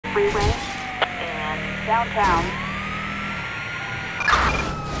freeway and downtown.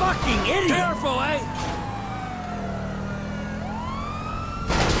 Fucking idiot! Careful, eh?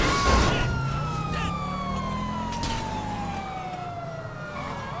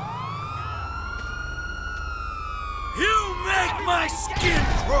 You make my skin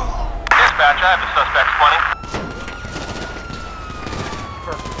crawl! Dispatch, I have the suspect 20.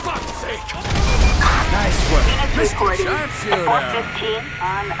 For fuck's sake! Nice work. Units reporting Sharpshooter. 415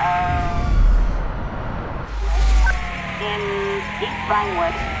 on, in East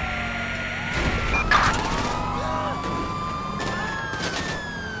Vinewood.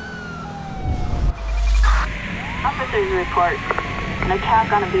 Officers report an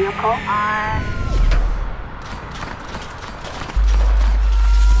attack on a vehicle on...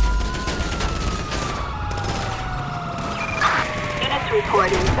 Units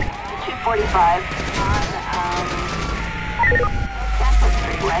reporting 245 on, Sanford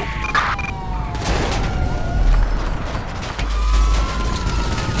Freeway.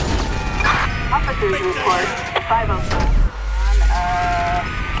 Officers report 505 on,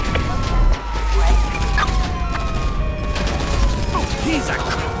 Freeway. He's a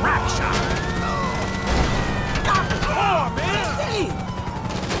crack shot! Oh, man! Hey!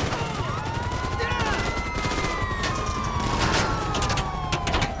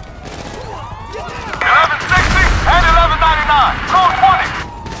 1160 and 1199. Code 20.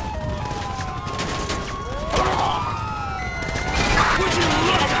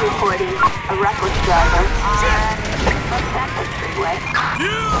 Units reporting a reckless driver on Sanford Freeway.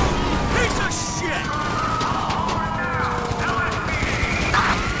 You piece of shit!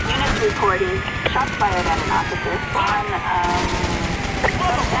 Units reporting shots fired at an officer on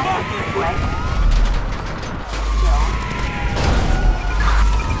Sanford Freeway.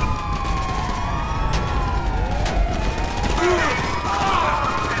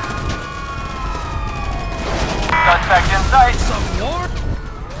 Suspect in sight. Some more?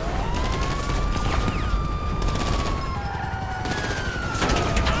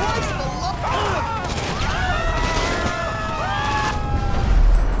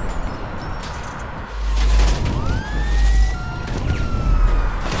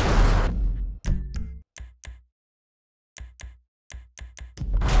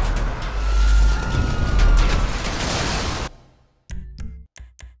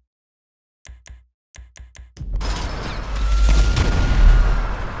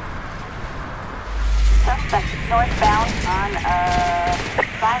 Suspect northbound on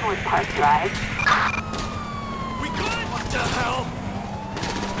Vinewood Park Drive. We good? What the hell?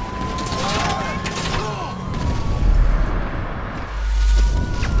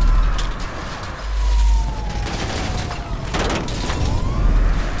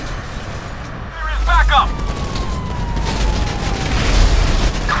 There is backup.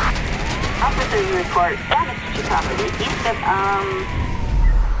 Officers report damage to property east of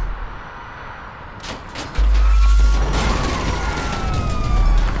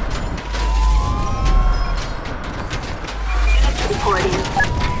units reporting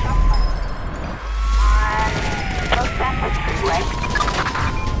on North Sanford Freeway.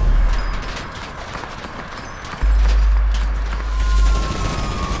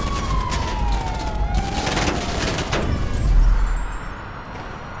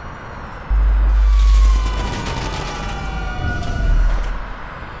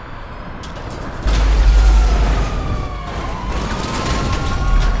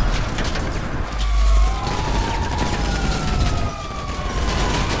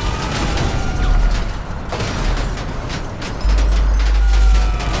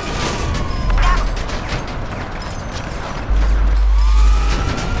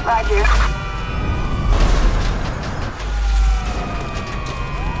 Roger.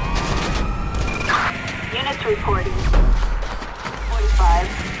 Units reporting 45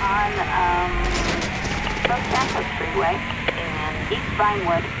 on North Sanford Freeway and East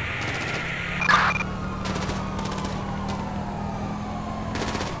Vinewood.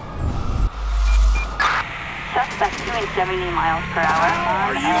 Suspect doing 70 miles per hour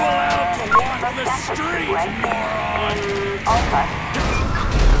Are on you allowed to walk North the Sanford streets, Freeway moron? in Alpha.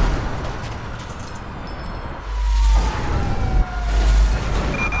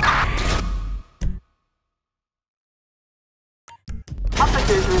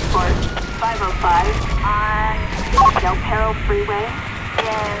 Officers report 505 on Del Perro Freeway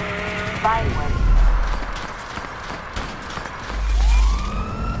in Vinewood.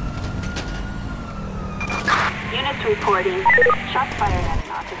 Units reporting shots fired at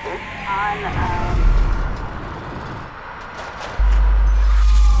an officer on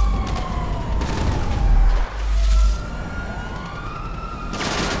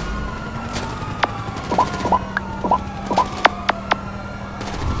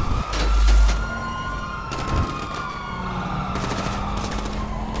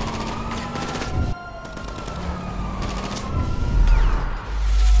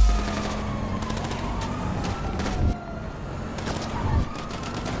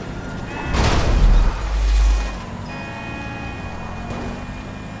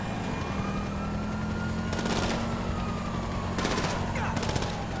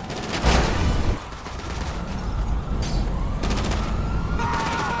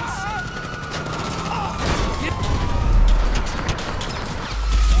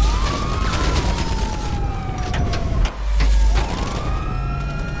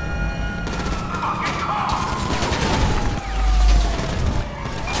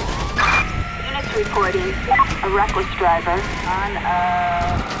reporting a reckless driver on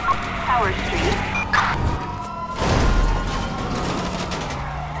Tower Street.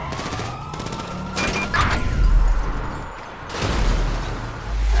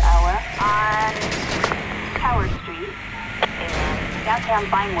 On Tower Street in downtown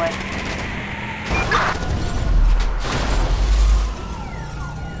Vinewood.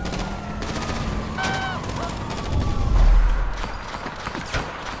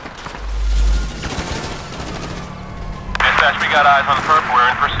 Dispatch, we got eyes on the perp. We're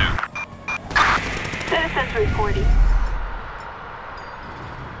in pursuit. Citizens reporting.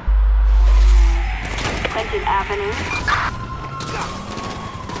 Clinton Avenue.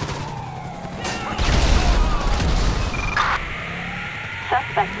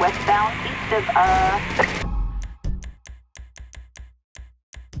 Suspect westbound east of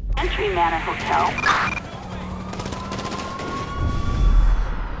Entry Manor Hotel.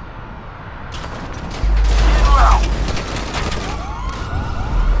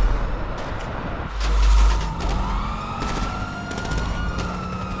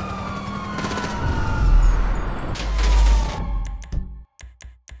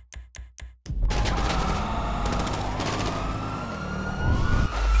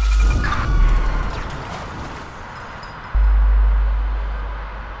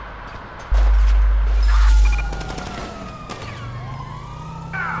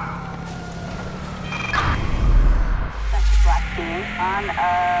 On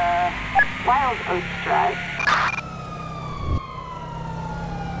Wild Oats Drive.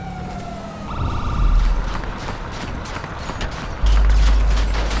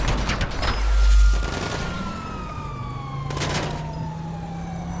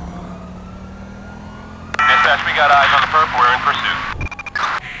 Dispatch, we got eyes on the perp. We're in pursuit.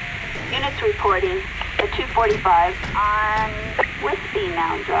 Units reporting at 245 on Whiskey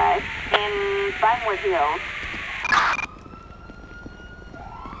Mound Drive in Vinewood Hills.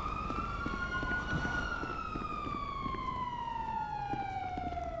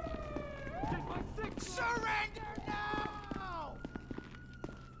 Surrender now!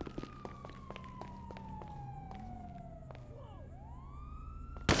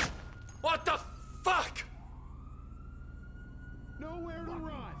 What the fuck? Nowhere to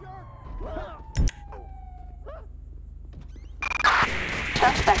run.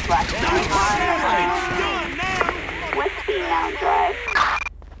 Suspect last on Whiskey Mound Drive.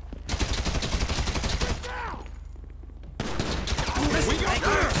 We got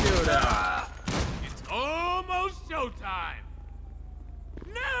It's almost showtime.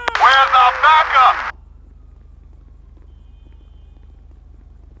 No! Where's the backup?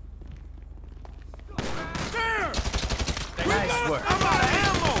 There! Nice work. I'm out of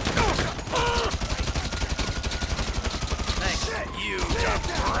ammo! Thanks. You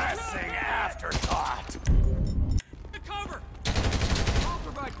depressing afterthought! Cover! I'll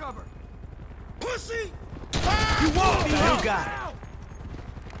provide cover. Pussy! You won't be. You got it.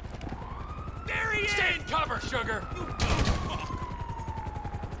 There he is! Stay in cover, sugar!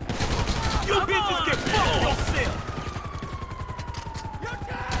 You bitches get fucked yourself! You're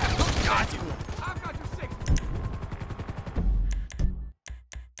dead! Got you! I've got you sick!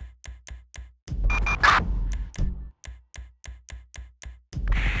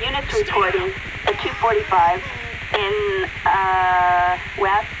 Units reporting at 245 in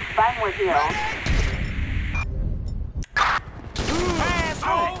West Vinewood Hills.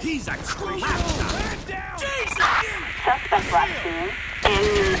 Oh, he's a creep! Jesus! Suspect last seen in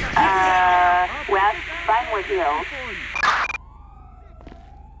West Vinewood Hills.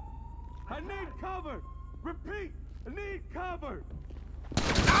 I need cover! Repeat! I need cover!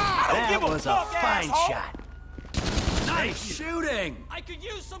 That was a fine shot. Nice shooting! I could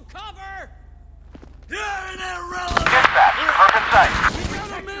use some cover! You're an Dispatch, perp in sight. We got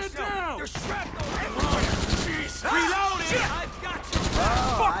a man down! You're shrapnel everywhere! Jesus! Reloading! I've got you!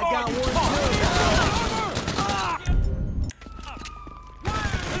 Oh, I got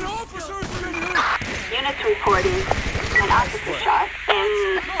An officer's in here! Units reporting an officer shot in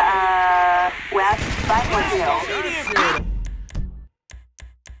West Vinewood Hills.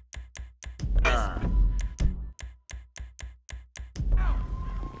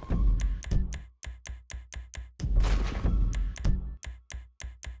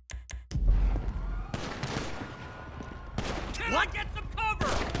 What? Get some cover!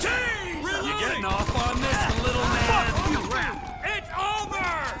 Jeez! You getting off on this, little man? It's over!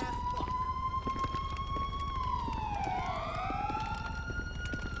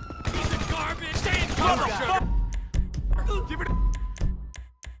 Piece of garbage! Stay in cover, sugar!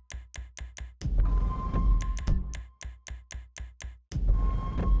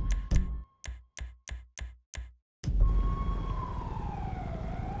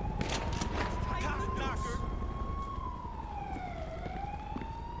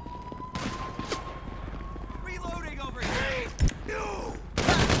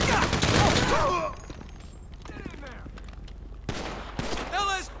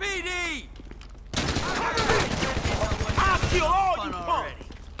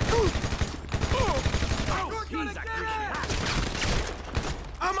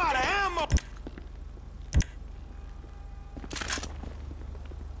 I'm out of